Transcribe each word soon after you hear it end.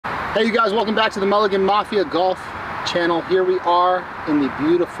Hey you guys, welcome back to the Mulligan Mafia Golf channel. Here we are in the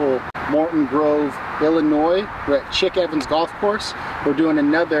beautiful Morton Grove, Illinois. We're at Chick Evans Golf Course. We're doing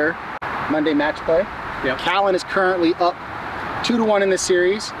another Monday match play. Yep. Callan is currently up 2-1 in this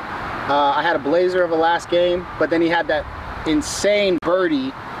series. I had a blazer of a last game, but then he had that insane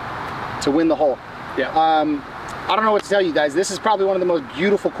birdie to win the hole. Yeah. I don't know what to tell you guys. This is probably one of the most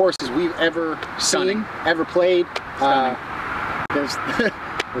beautiful courses we've ever seen, ever played.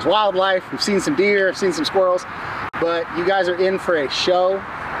 There's wildlife, we've seen some deer, I've seen some squirrels, but you guys are in for a show,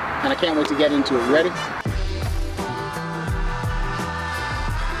 and I can't wait to get into it. Ready?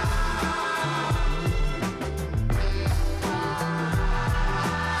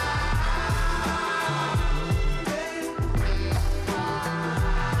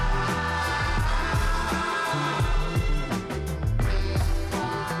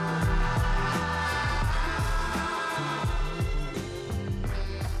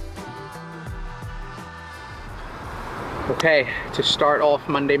 Okay, to start off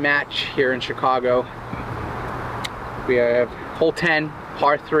Monday match here in Chicago, we have hole 10,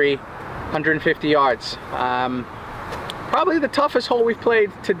 par 3, 150 yards. Probably the toughest hole we've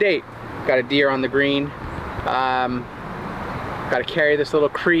played to date. Got a deer on the green. Got to carry this little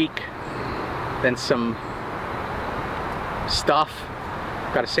creek, then some stuff.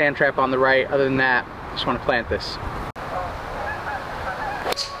 Got a sand trap on the right. Other than that, just want to plant this.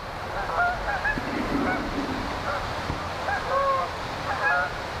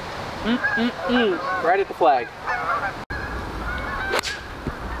 Right at the flag.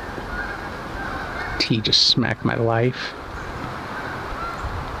 Tee just smacked my life.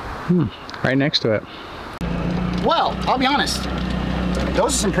 Right next to it. Well, I'll be honest.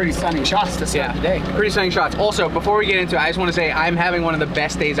 Those are some pretty stunning shots to start the day. Pretty stunning shots. Also, before we get into it, I just want to say I'm having one of the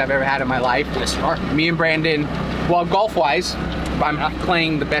best days I've ever had in my life. Yes, you are. Me and Brandon, well, golf-wise, I'm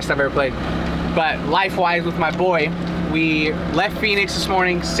playing the best I've ever played. But life-wise with my boy, we left Phoenix this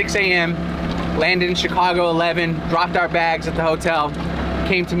morning, 6 a.m., landed in Chicago 11, dropped our bags at the hotel,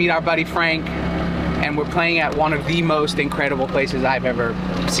 came to meet our buddy Frank, and we're playing at one of the most incredible places I've ever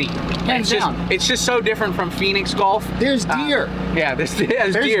seen. Hands down. It's just so different from Phoenix golf. There's deer. Yeah, there's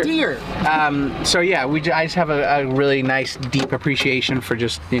deer. So yeah, I just have a really nice, deep appreciation for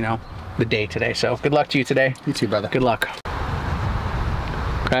just, you know, the day today. So good luck to you today. You too, brother. Good luck.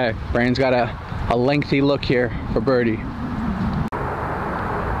 Okay, Brandon's got a lengthy look here for birdie.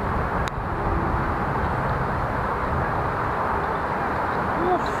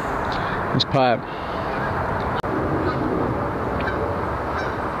 Nice putt.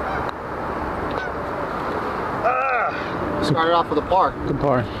 Started off with a par. Good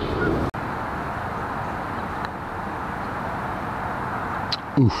par.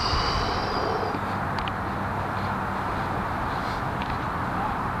 Oof.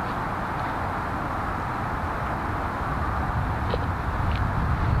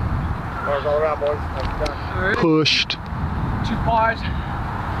 Pars all around, boys. Done. Pushed. 2 pars.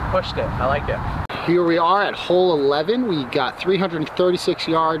 Pushed it. I like it. Here we are at hole 11. We got 336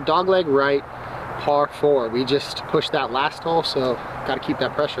 yard, dogleg right, par 4. We just pushed that last hole, so got to keep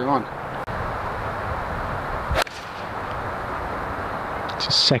that pressure on. It's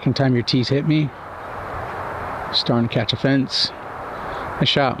the second time your tees hit me. Starting to catch a fence. Nice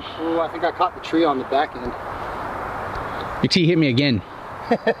shot. Ooh, I think I caught the tree on the back end. Your tee hit me again.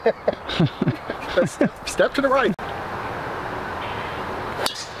 Step to the right.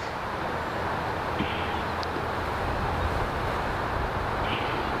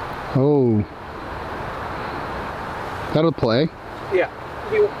 Oh. That'll play. Yeah.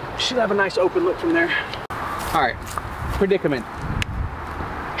 You should have a nice open look from there. All right. Predicament.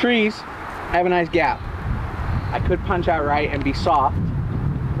 Trees, I have a nice gap. I could punch out right and be soft,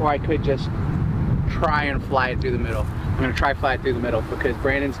 or I could just try and fly it through the middle. I'm gonna try fly it through the middle because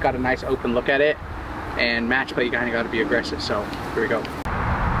Brandon's got a nice open look at it, and match play, you kinda gotta be aggressive, so here we go.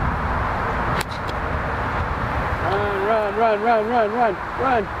 Run, run, run, run, run,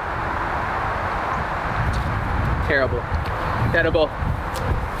 run. Terrible. Terrible.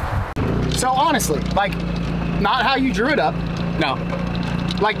 So honestly, like, not how you drew it up. No.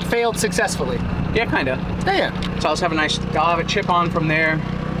 Like, failed successfully. Yeah, kinda. Yeah. So I'll just have I'll have a chip on from there.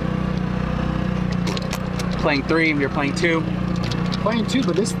 Playing 3, you're playing 2. Playing 2,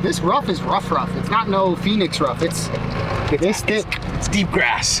 but this rough is rough. It's not no Phoenix rough. It's this thick. It's deep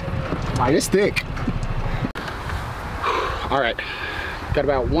grass. It's thick. All right. Got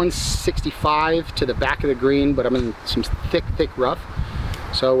about 165 to the back of the green, but I'm in some thick rough.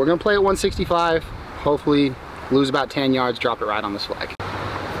 So we're gonna play at 165. Hopefully lose about 10 yards, drop it right on this flag.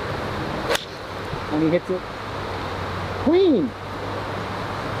 And he hits it clean.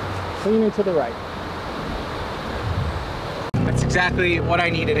 Leaning to the right. That's exactly what I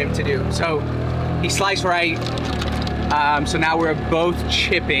needed him to do. So he sliced right. So now we're both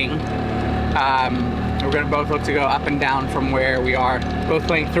chipping. We're gonna both look to go up and down from where we are. Both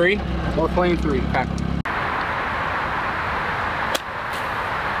playing 3? Both playing 3. Okay.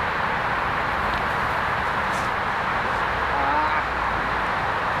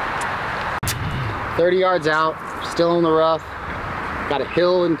 Uh, 30 yards out, still in the rough. Got a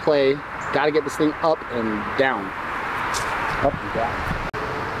hill in play. Got to get this thing up and down. Up and down.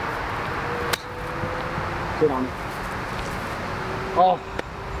 Sit on it. Oh,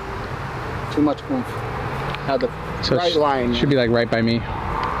 too much oomph. Now the So right line. Should be like right by me.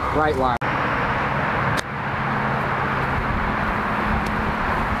 Right line.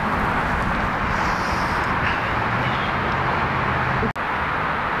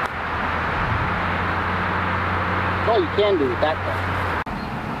 That's all you can do with that thing.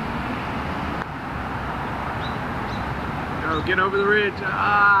 Go, get over the ridge.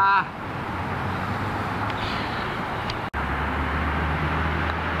 Ah.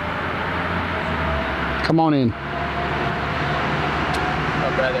 Come on in.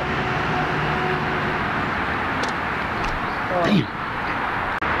 Oh, brother. Damn.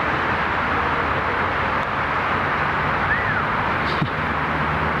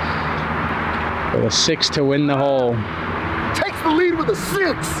 With a 6 to win the hole. Takes the lead with a 6.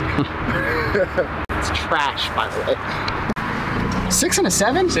 It's trash, by the way. 6 and a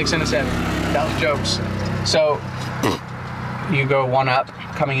 7? 6 and a 7. That was jokes. So you go 1 up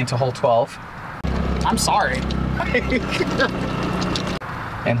coming into hole 12. I'm sorry.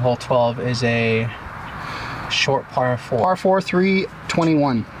 And hole 12 is a short par 4. Par 4,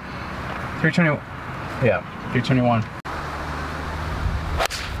 321. 321. Yeah, 321.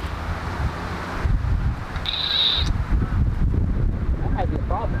 That might be a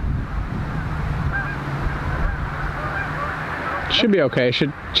problem. Should be okay.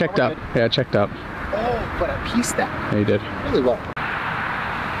 Should checked up. Yeah, checked up. Oh, but I pieced that Yeah, you did. really well.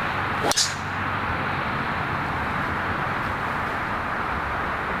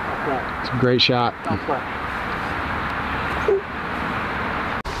 It's a great shot.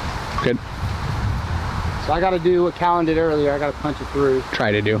 Good. So I got to do what Callan did earlier. I got to punch it through.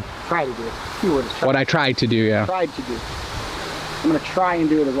 Try to do. Try to do it. Keyword is try. What I tried to do, yeah. Tried to do. I'm going to try and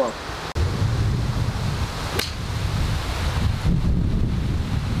do it as well.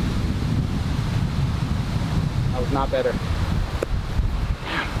 That was not better.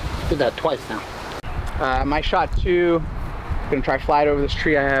 Did that twice now. My shot 2, gonna try fly it over this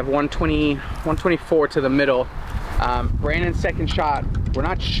tree. I have 120, 124 to the middle. Brandon's second shot, we're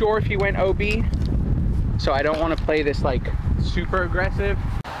not sure if he went OB, so I don't want to play this like super aggressive.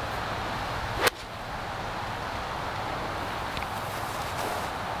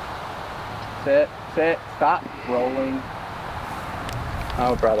 Sit, stop, rolling.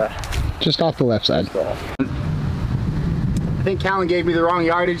 Oh, brother. Just off the left side. I think Callan gave me the wrong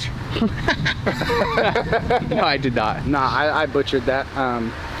yardage. No, I did not. Nah, I butchered that.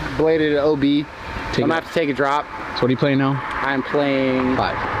 Bladed at OB. I'm gonna have to take a drop. So what are you playing now? I'm playing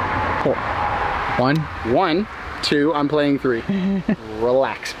 5, 4, 1. 1, 2. I'm playing 3.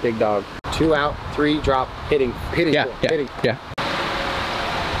 Relax, big dog. 2 out, 3 drop, hitting. Yeah, full, yeah, hitting. yeah.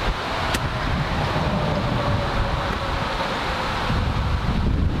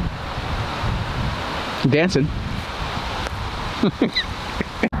 Dancing.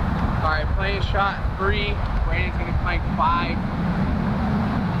 Alright, playing shot 3. Brandon's gonna play 5.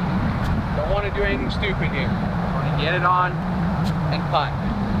 Don't want to do anything stupid here. Want to get it on and putt.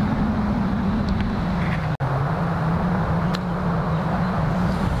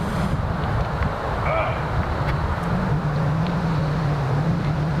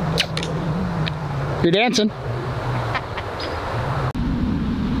 You're dancing.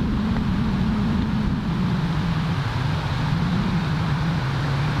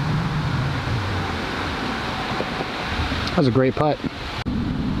 That was a great putt.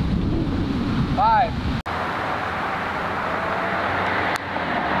 5.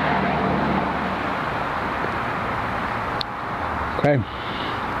 Okay.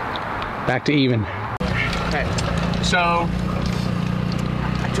 Back to even. Okay. So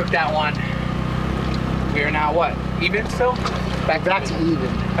I took that one. We are now what? Even still? Back to even.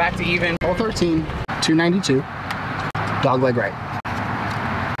 Back to even. Hole 13, 292. Dogleg right.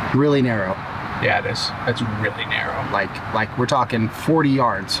 Really narrow. Yeah, it is. It's really narrow. Like we're talking 40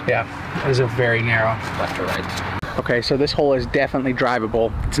 yards. Yeah, it is a very narrow. Left or right. Okay, so this hole is definitely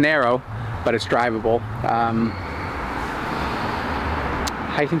drivable. It's narrow, but it's drivable.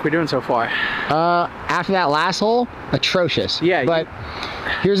 do you think we're doing so far? After that last hole, atrocious. Yeah. But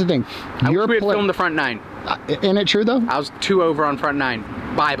here's the thing. I wish we had filmed the front 9. Isn't it true though? I was 2 over on front 9.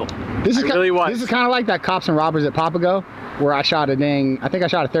 Bible. This is really was. This is kind of like that Cops and Robbers at Papago, where I shot a I think I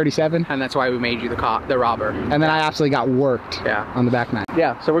shot a 37. And that's why we made you the robber. And then I absolutely got worked on the back 9.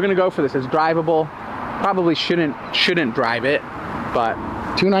 Yeah, so we're gonna go for this. It's drivable. Probably shouldn't drive it, but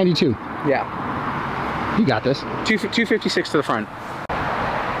 292. Yeah. You got this. 256 to the front.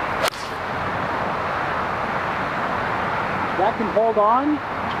 That can hold on.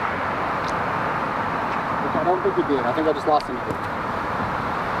 Which I don't think it did. I think I just lost anything.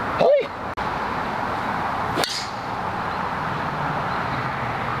 Hey!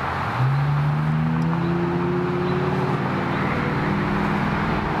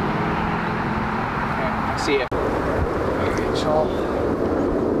 See it. Okay, so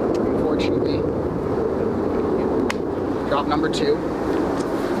unfortunately, drop number 2.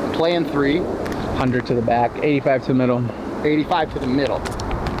 Playing 3. 100 to the back, 85 to the middle. 85 to the middle.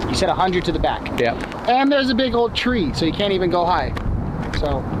 You said 100 to the back. Yeah. And there's a big old tree, so you can't even go high.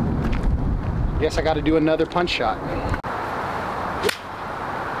 So, I guess I got to do another punch shot.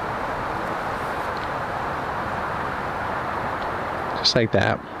 Just like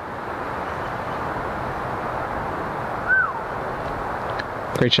that.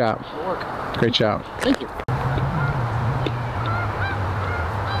 Great shot. Great shot. Thank you.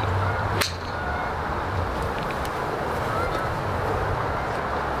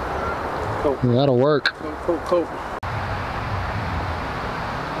 That'll work. Cool.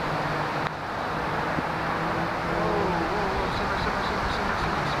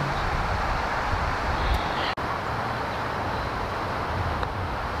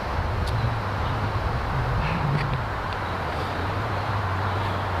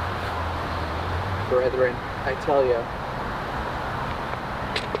 Brethren, I tell you.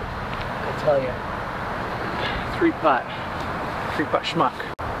 3-putt schmuck.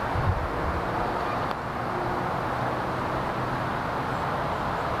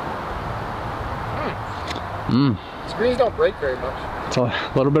 Screens don't break very much. It's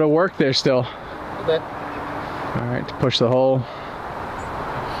a little bit of work there still. A bit. All right, to push the hole.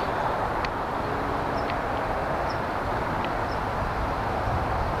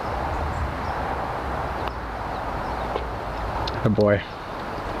 Oh boy.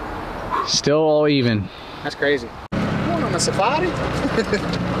 Still all even. That's crazy. Going on a safari?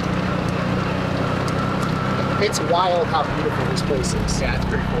 It's wild how beautiful this place is. Yeah, it's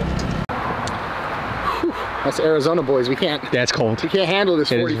pretty cool. That's Arizona, boys. We can't. Yeah, it's cold. We can't handle this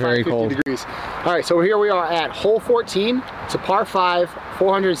 45, 50 degrees. All right, so here we are at hole 14. It's a par 5,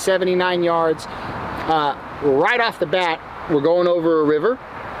 479 yards. Right off the bat, we're going over a river,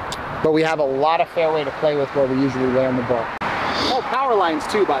 but we have a lot of fairway to play with where we usually land the ball. Oh, power lines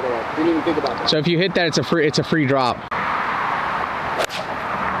too, by the way. Didn't even think about that. So if you hit that, it's a free drop.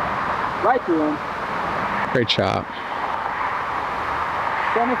 Right through him. Great shot.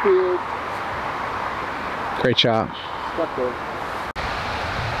 Center field. Great shot. Stuck there.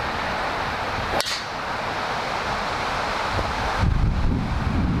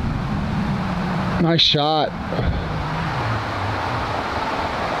 Nice shot.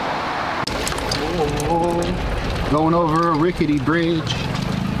 Oh. Going over a rickety bridge.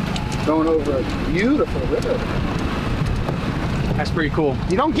 Going over a beautiful river. That's pretty cool.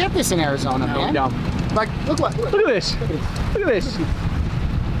 You don't get this in Arizona, man. No. Like, look at this. Look at this.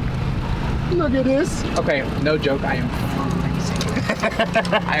 Look at this. Okay, no joke, I am freezing.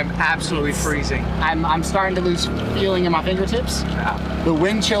 I am absolutely freezing. I'm starting to lose feeling in my fingertips. Yeah. The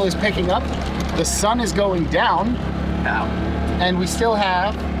wind chill is picking up. The sun is going down. Yeah. And we still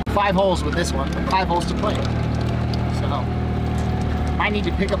have 5 holes with this one. 5 holes to play. So, might need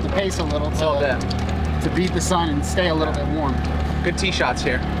to pick up the pace a little to beat the sun and stay a little bit warm. Good tee shots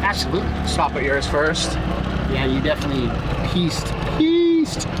here. Absolutely. Stop at yours first. Yeah, you definitely pieced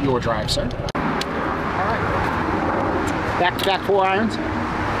your drive, sir. All right. Back-to-back 4 irons.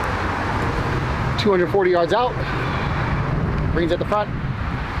 240 yards out. Greens at the front.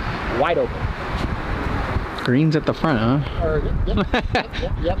 Wide open. Greens at the front, huh?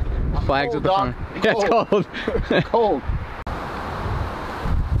 Yep. Flags at the front. Yeah, it's cold. Cold.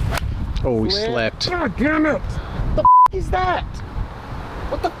 Oh, we slipped. God damn it! What the f is that?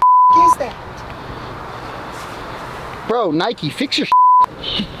 What the f is that? Bro, Nike, fix your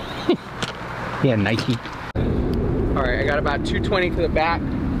Yeah, Nike. All right, I got about 220 to the back.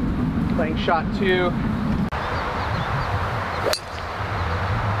 Playing shot 2.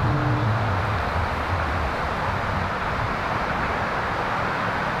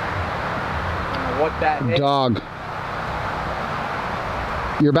 What that is. Dog.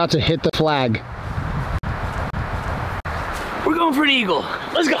 You're about to hit the flag. We're going for an eagle.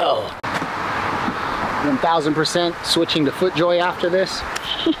 Let's go. 1000% switching to FootJoy after this.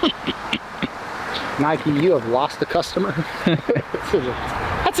 Nike, you have lost a customer.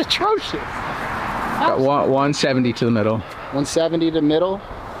 That's atrocious. 170 to the middle. 170 to middle.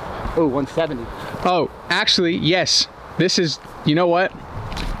 Oh, 170. Oh, actually, yes. This is, you know what?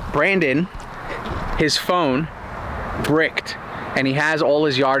 Brandon, his phone bricked, and he has all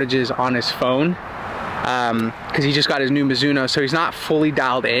his yardages on his phone because he just got his new Mizuno, so he's not fully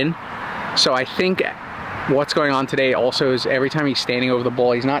dialed in. So I think what's going on today also is every time he's standing over the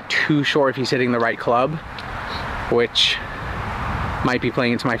ball, he's not too sure if he's hitting the right club, which might be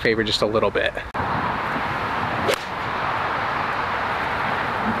playing into my favor just a little bit.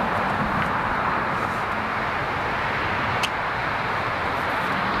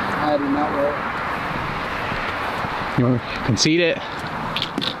 I do not roll. You want to concede it?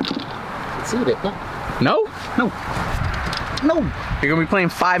 Concede it? No? No. No. You're gonna be playing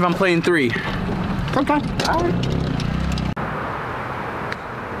 5, I'm playing 3. Okay. All right.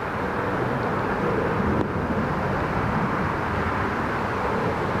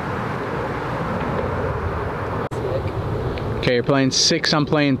 Okay, you're playing 6, I'm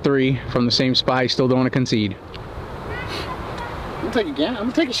playing 3 from the same spot. You still don't want to concede. I'm gonna take a again. I'm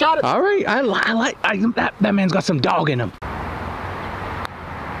gonna take a shot at. All right, I like that man's got some dog in him.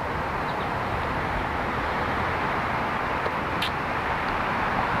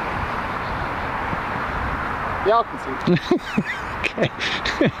 Y'all can see. Okay.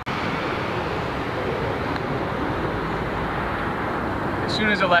 As soon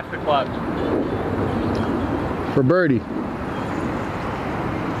as it left the club. For birdie.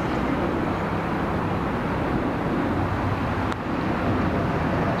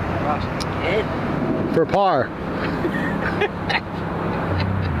 For par.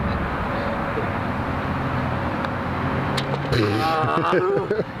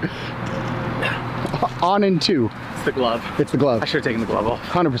 On in 2. It's the glove. It's the glove. I should have taken the glove off.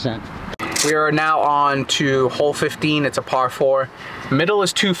 100%. We are now on to hole 15. It's a par 4. Middle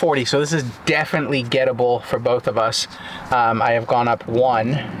is 240, so this is definitely gettable for both of us. I have gone up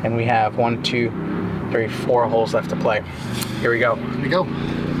 1, and we have 1, 2, 3, 4 holes left to play. Here we go. Here we go.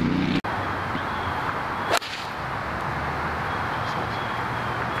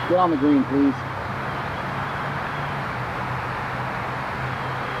 Get on the green, please.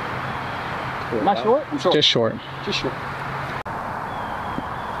 Am I short? I'm short. Just short. Just short.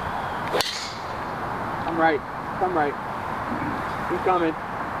 Come right. Come right. Keep coming.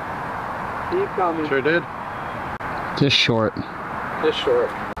 Keep coming. Sure did. Just short. Just short.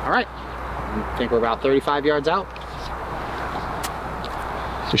 All right. I think we're about 35 yards out.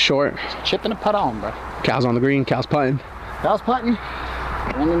 Just short. Just chipping a putt on, bro. Cal's on the green. Cal's putting. Cal's putting.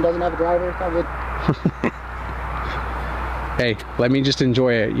 Brandon doesn't have a driver. It's all good. Hey, let me just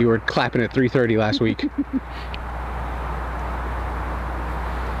enjoy it. You were clapping at 3:30 last week.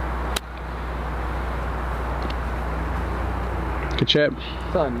 Good chip.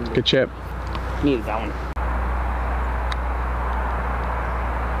 Good chip. Needed that one.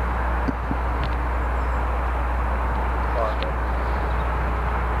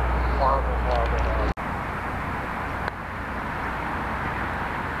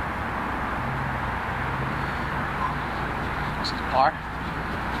 This is par.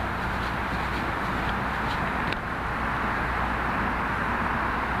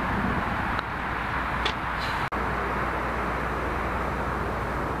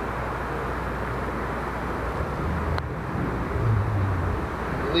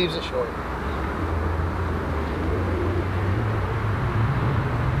 Leaves it short.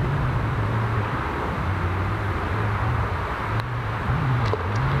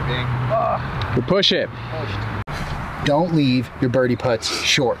 We push it. Don't leave your birdie putts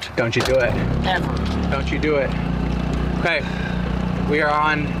short. Don't you do it. Ever. Don't you do it. Okay, we are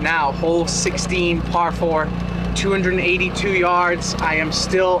on now hole 16, par 4, 282 yards. I am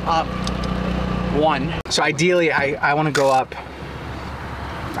still up 1. So ideally, I want to go up.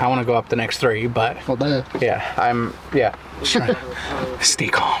 I want to go up the next 3, but Well, yeah, I'm just trying to stay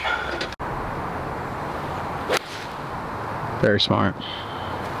calm. Very smart.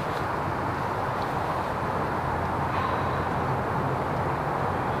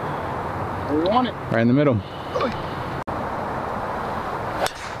 we want it. Right in the middle.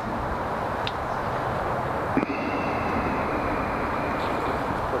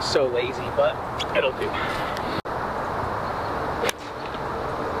 Was so lazy, but it'll do.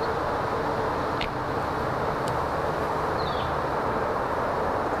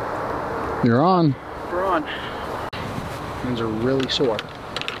 You're on. We're on. Hands are really sore.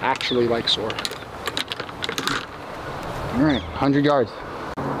 actually like sore. All right, 100 yards.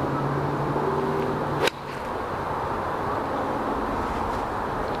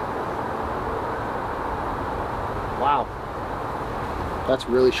 Wow, that's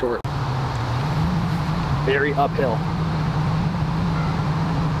really short. Very uphill.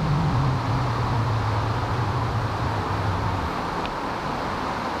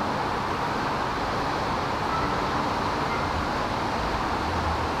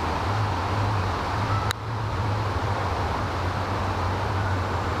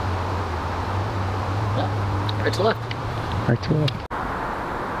 Right to left. Right to left.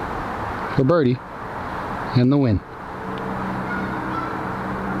 The birdie and the win.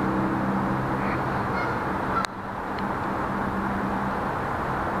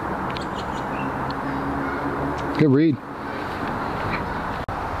 Good read.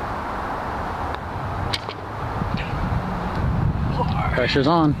 Pressure's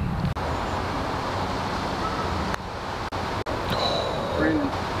on.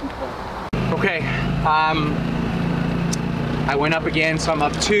 Okay, I went up again, so I'm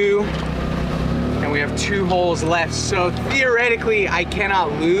up 2, and we have 2 holes left. So theoretically, I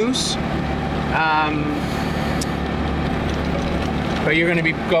cannot lose. But you're gonna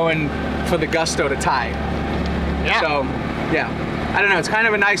be going for the gusto to tie. Yeah. So, yeah. I don't know, it's kind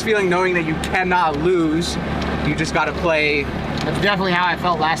of a nice feeling knowing that you cannot lose. You just gotta play. That's definitely how I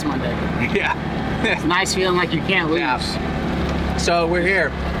felt last Monday. Yeah. It's a nice feeling like you can't lose. Yeah. So we're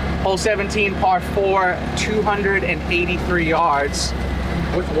here. Hole 17, par 4, 283 yards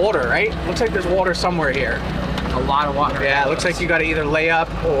with water, right? Looks like there's water somewhere here. A lot of water. Yeah, it looks like you gotta either lay up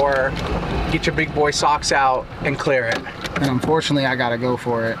or get your big boy socks out and clear it. And unfortunately, I gotta go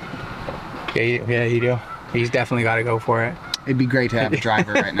for it. Yeah, you do. He's definitely gotta go for it. It'd be great to have a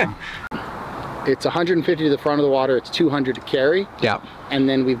driver right now. It's 150 to the front of the water, it's 200 to carry. Yeah. And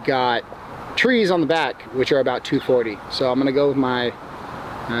then we've got trees on the back, which are about 240. So I'm gonna go with my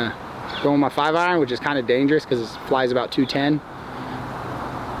 5-iron, which is kind of dangerous because it flies about 210.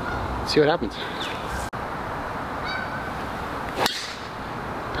 See what happens.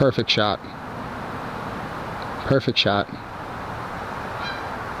 Perfect shot. Perfect shot.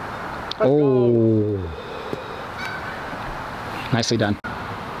 Oh. Nicely done.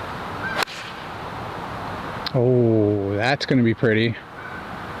 Oh, that's gonna be pretty.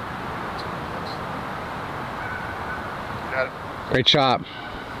 Great shot.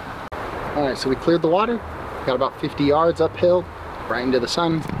 All right, so we cleared the water. Got about 50 yards uphill, right into the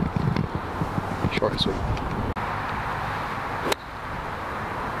sun. Short and sweet.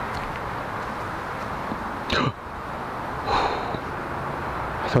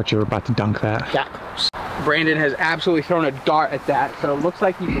 I thought you were about to dunk that. That close. Brandon has absolutely thrown a dart at that, so it looks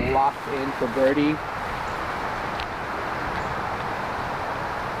like he's locked in for birdie.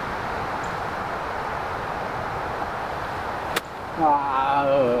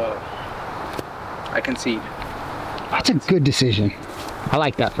 I concede. That's a good decision. I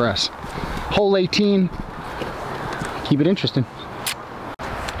like that for us. Hole 18. Keep it interesting.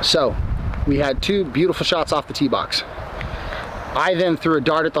 So, we had 2 beautiful shots off the tee box. I then threw a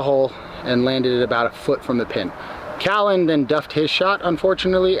dart at the hole and landed it about a foot from the pin. Callan then duffed his shot,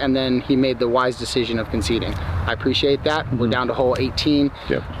 unfortunately, and then he made the wise decision of conceding. I appreciate that. We're down to hole 18.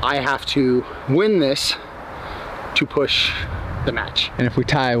 Yep. I have to win this to push the match. And if we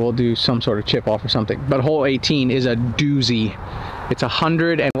tie, we'll do some sort of chip off or something. But hole 18 is a doozy. It's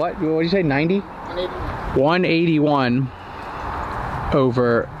 100 and what did you say, 90? 181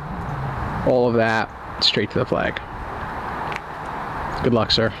 over all of that, straight to the flag. Good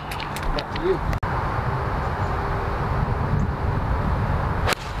luck, sir. Back to you.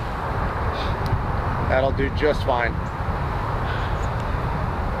 That'll do just fine.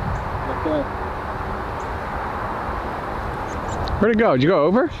 Okay. Where'd it go? Did you go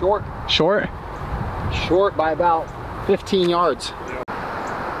over? Short. Short? Short by about 15 yards.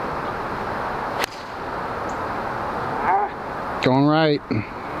 Going right.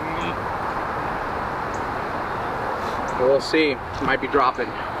 We'll see. Might be dropping.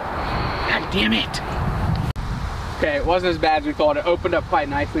 God damn it. Okay, it wasn't as bad as we thought. It opened up quite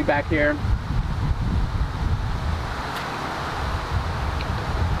nicely back here.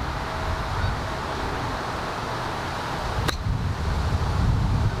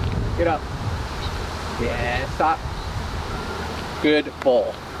 Get up. Yeah, stop. Good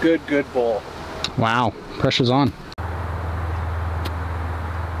ball. Good ball. Wow, pressure's on.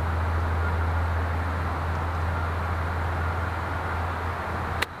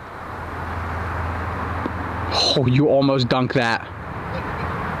 Oh, you almost dunked that.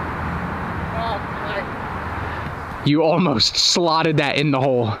 You almost slotted that in the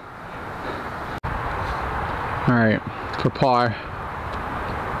hole. All right, for par.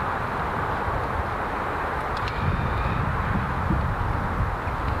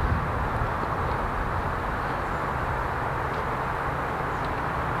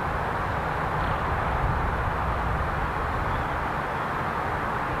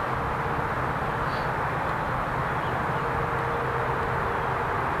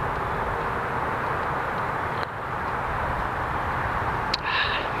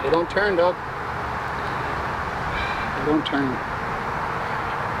 They don't turn, dog. They don't turn.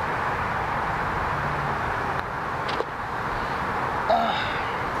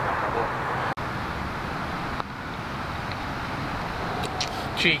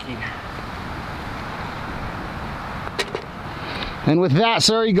 Cheeky. And with that,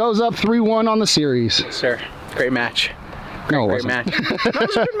 sir, he goes up 3-1 on the series. Yes, sir. Great match. Great match. No, it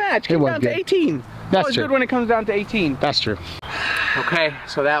was a good match. Came down to 18. That's always true. good when it comes down to 18. That's true. Okay,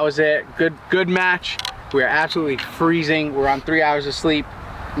 so that was it. Good match. We are absolutely freezing. We're on 3 hours of sleep.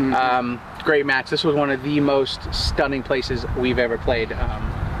 Great match. This was one of the most stunning places we've ever played.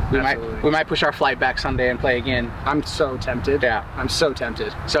 We might push our flight back Sunday and play again. I'm so tempted. Yeah. I'm so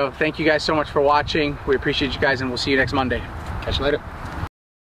tempted. So thank you guys so much for watching. We appreciate you guys, and we'll see you next Monday. Catch you later.